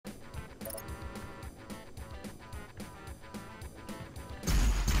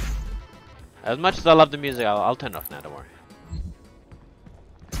As much as I love the music, I'll turn it off now, don't worry.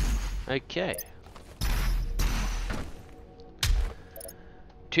 Okay.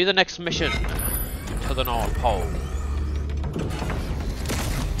 To the next mission. To the North Pole.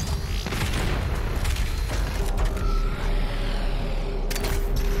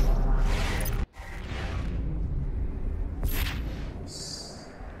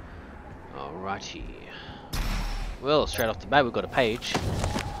 Alrighty. Well, straight off the bat we've got a page.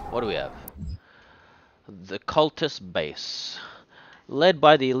 What do we have? The Cultist Base. Led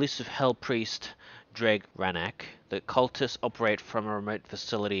by the elusive Hell Priest Dreg Ranak, the cultists operate from a remote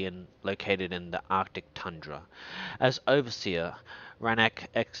facility located in the Arctic tundra. As overseer, Ranak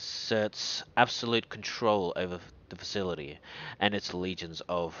exerts absolute control over the facility and its legions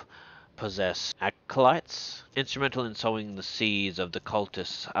of possessed acolytes. Instrumental in sowing the seeds of the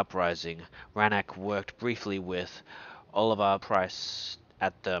cultist uprising, Ranak worked briefly with Oliver Price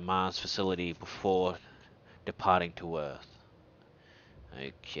at the Mars facility before departing to Earth.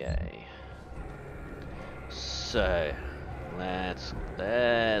 Okay. So let's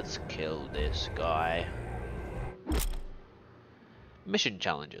kill this guy. Mission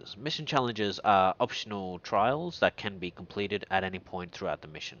challenges. Mission challenges are optional trials that can be completed at any point throughout the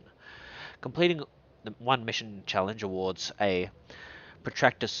mission. Completing one mission challenge awards a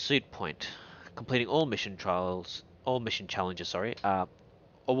protractor suit point. Completing all mission challenges,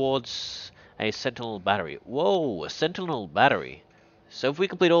 awards a sentinel battery. Whoa, a sentinel battery. So if we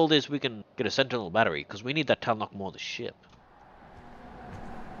complete all this, we can get a sentinel battery, because we need that to unlock more of the ship.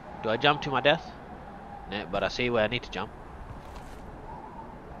 Do I jump to my death? No, but I see where I need to jump.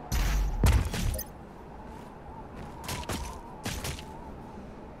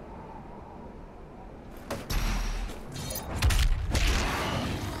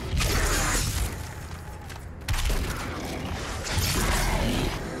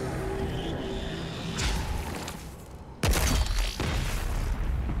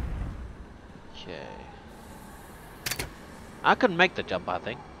 I can make the jump, I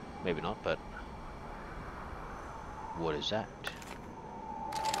think. Maybe not, but... What is that?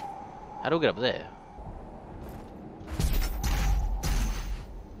 How do we get up there?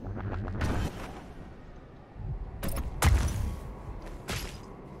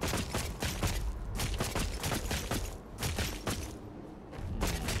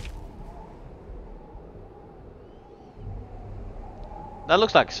 That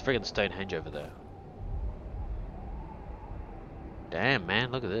looks like friggin' Stonehenge over there. Damn,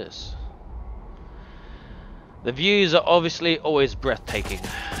 man, look at this. The views are obviously always breathtaking.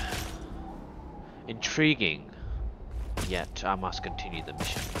 Intriguing. Yet, I must continue the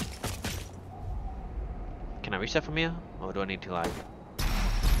mission. Can I reach that from here? Or do I need to, like...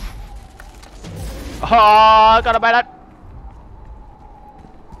 Oh, I gotta buy that!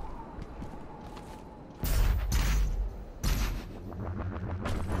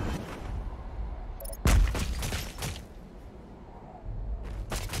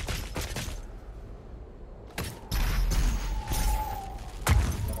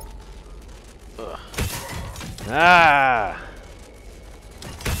 Ah!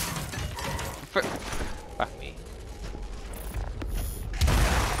 Fuck me.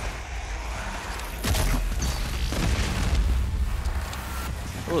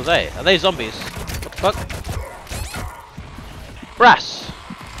 What are they? Are they zombies? What the fuck? Brass!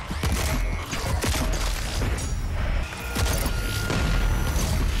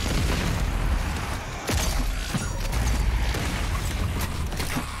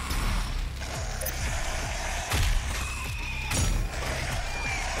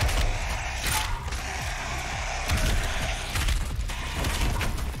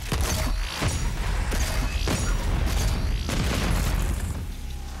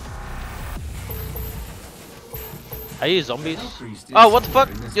 Are you zombies? Oh, what the fuck?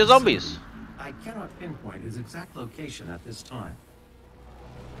 You're zombies! I cannot pinpoint his exact location at this time.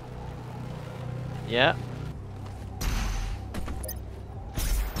 Yeah.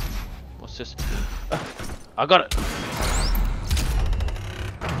 What's this? I got it!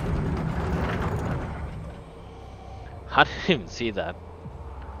 I didn't even see that.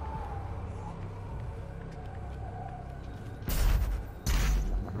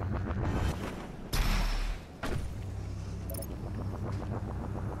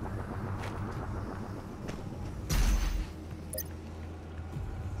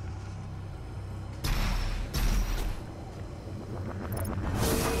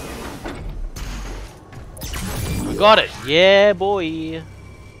 Got it! Yeah, boy!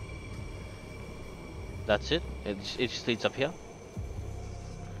 That's it? It just leads up here?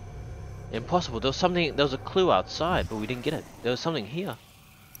 Impossible. There was a clue outside, but we didn't get it. There was something here.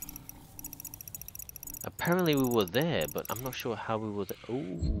 Apparently we were there, but I'm not sure how we were there.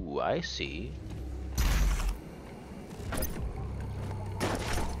 Oh, I see.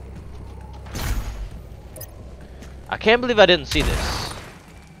 I can't believe I didn't see this.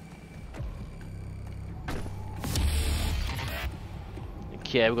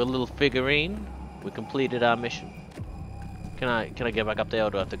 Okay, we got a little figurine. We completed our mission. Can I get back up there,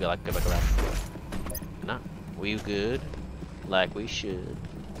 or do I have to go like go back around? Nah, we good, like we should.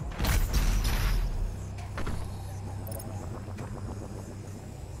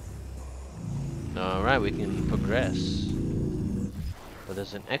 All right, we can progress. But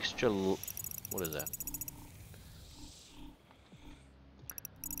there's an extra. What is that?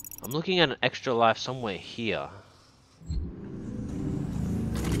 I'm looking at an extra life somewhere here.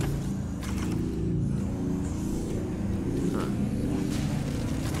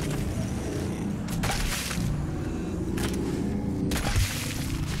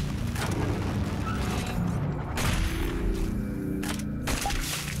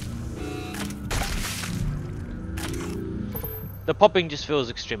 The popping just feels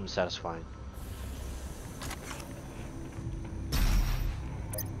extremely satisfying.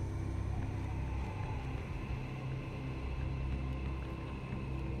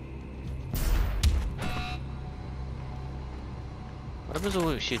 What happens when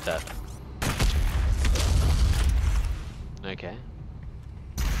we shoot that? Okay.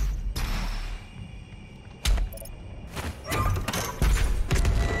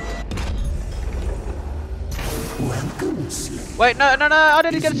 Wait, no, I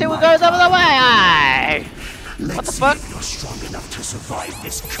didn't get to see what goes over the way! What the fuck? You're strong enough to survive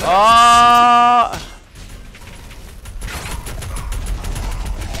this curse. Oh!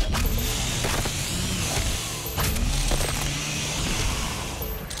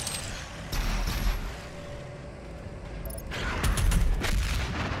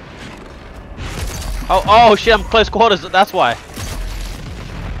 Oh shit, I'm close quarters, that's why.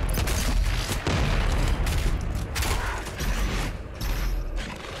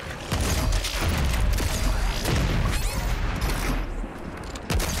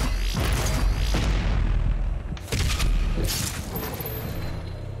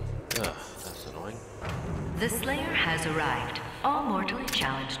 Ugh, that's annoying. The Slayer has arrived. All mortally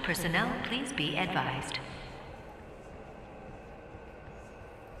challenged personnel, please be advised.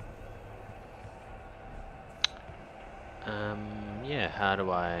 Yeah, how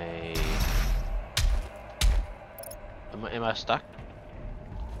do I... Am I stuck?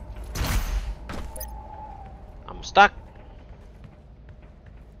 I'm stuck!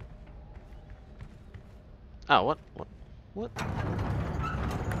 Oh, what? What?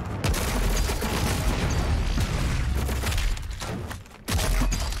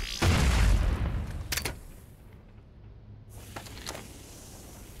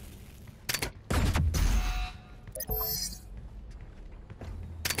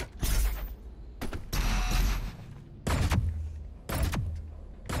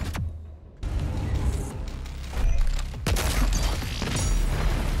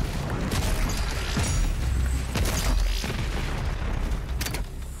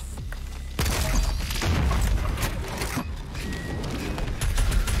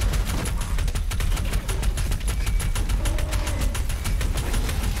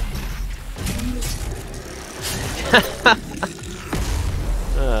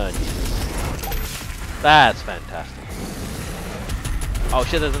 Oh, Jesus. That's fantastic. Oh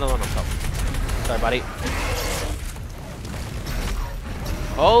shit, there's another one on top. Sorry, buddy.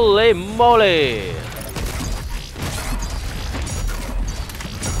 Holy moly!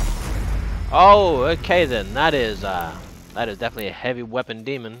 Oh, okay then. That is definitely a heavy weapon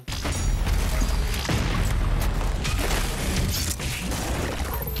demon.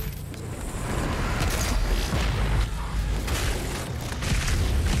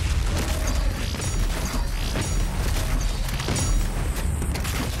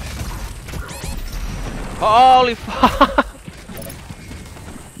 Holy fuck!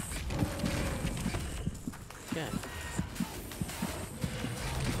 Okay.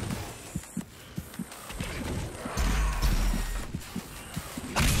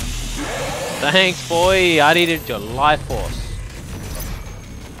 Thanks, boy. I needed your life force.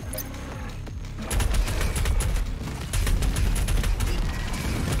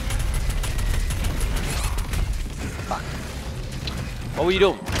 Fuck. What were you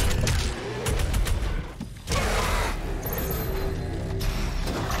doing?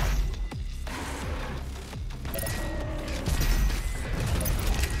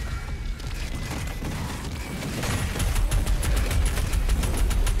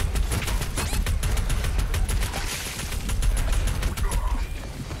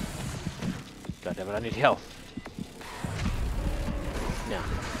 God damn it, I need health. Now.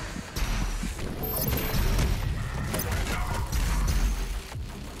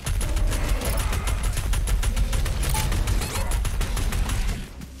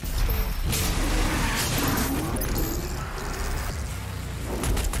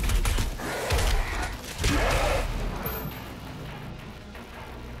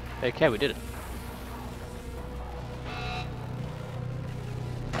 Okay, we did it.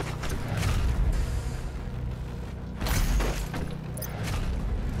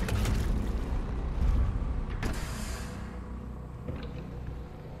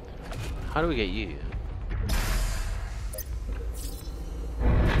 How do we get you?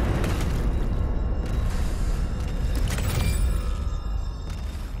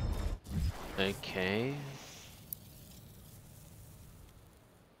 Okay.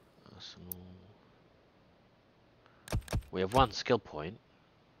 Arsenal. We have one skill point.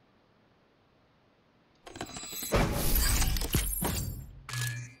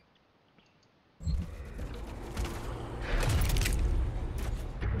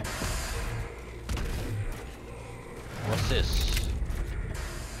 What's this?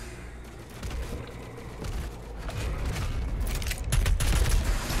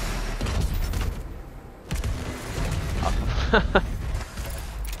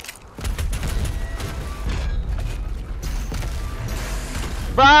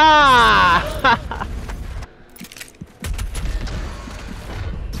 Brah!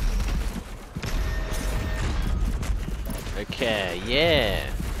 Okay, yeah.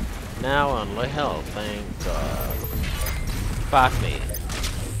 Now on low health, thank God. Fuck me.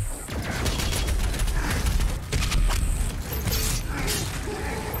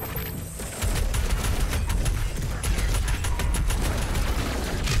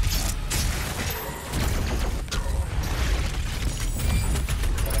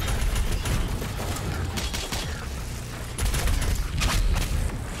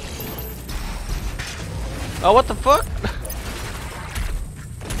 Oh, what the fuck?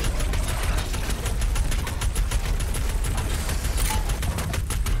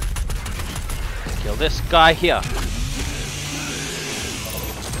 Kill this guy here.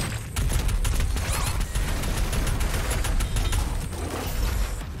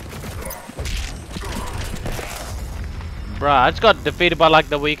 Bruh, I just got defeated by like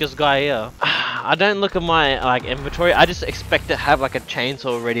the weakest guy here. I don't look at my like inventory, I just expect to have like a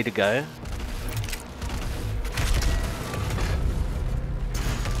chainsaw ready to go.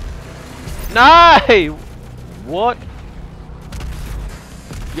 No! What?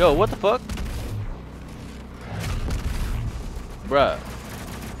 Yo, what the fuck? Bruh.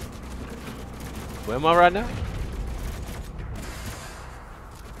 Where am I right now?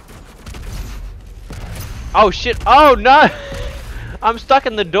 Oh shit! Oh no! I'm stuck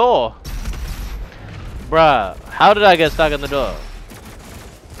in the door! Bruh, how did I get stuck in the door?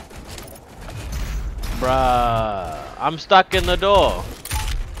 Bruh, I'm stuck in the door.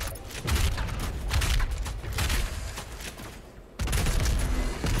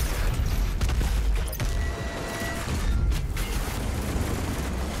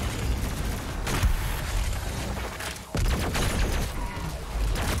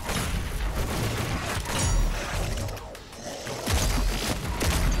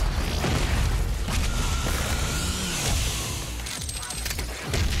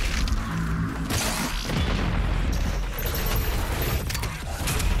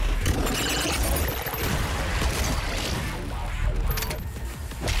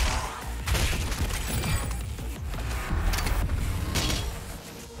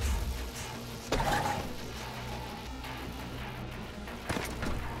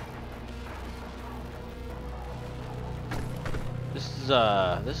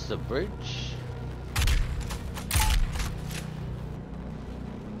 This is a bridge.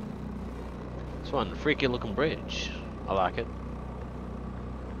 This one, freaky looking bridge. I like it.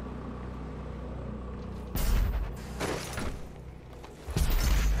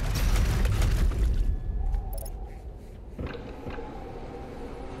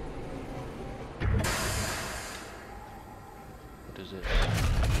 What is it?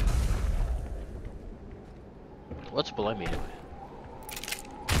 What's below me anyway?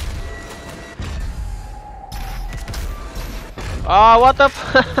 Oh, what the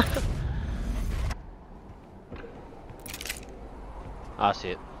f- I see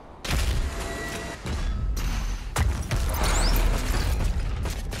it.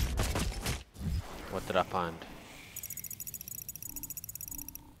 What did I find?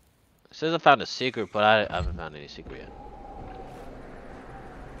 It says I found a secret, but I haven't found any secret yet.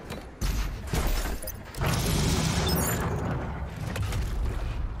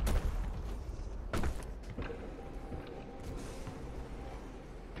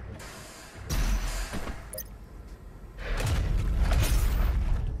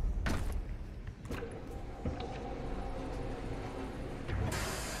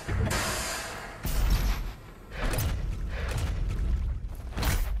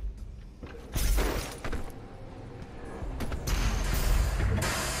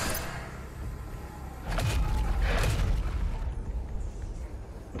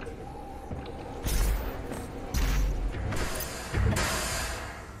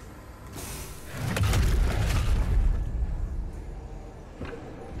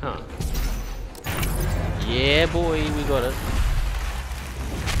 Huh. Yeah, boy, we got it.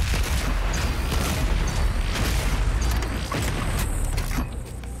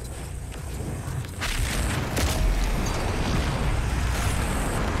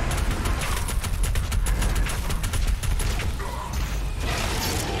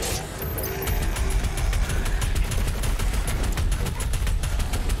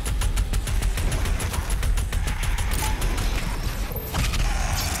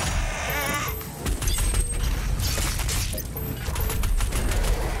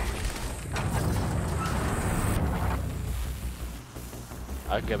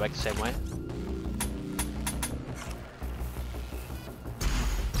 I can go back the same way.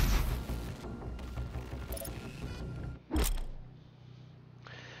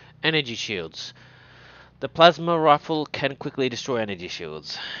 Energy shields. The plasma rifle can quickly destroy energy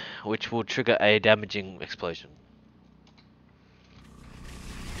shields, which will trigger a damaging explosion.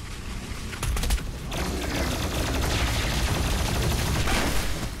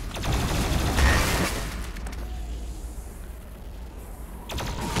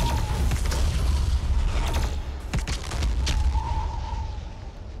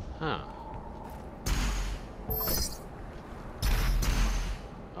 Huh.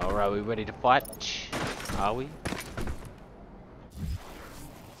 Alright, we ready to fight? Are we?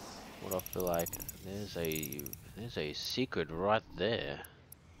 What I feel like there's a secret right there.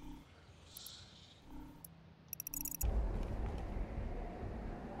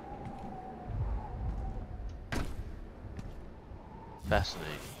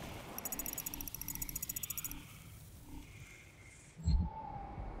 Fascinating.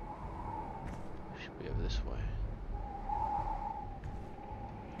 Should be over this way.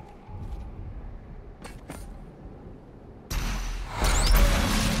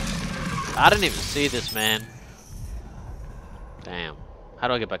 I didn't even see this, man. Damn. How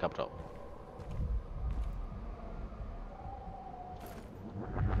do I get back up top?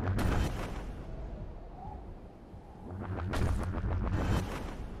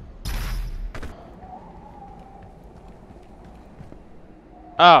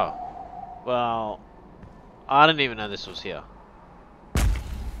 Oh. Well, I didn't even know this was here.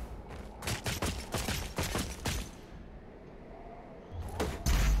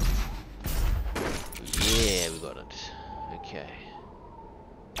 Yeah, we got it. Okay.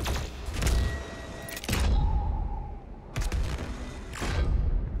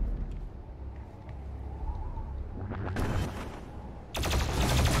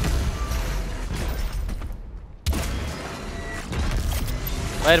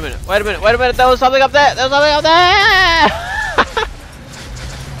 Wait a minute, wait a minute, wait a minute, there was something up there! There was something up there!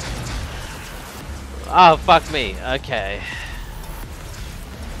 Oh, fuck me. Okay.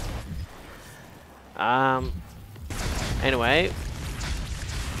 Anyway,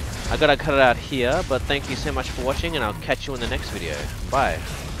 I gotta cut it out here, but thank you so much for watching, and I'll catch you in the next video. Bye.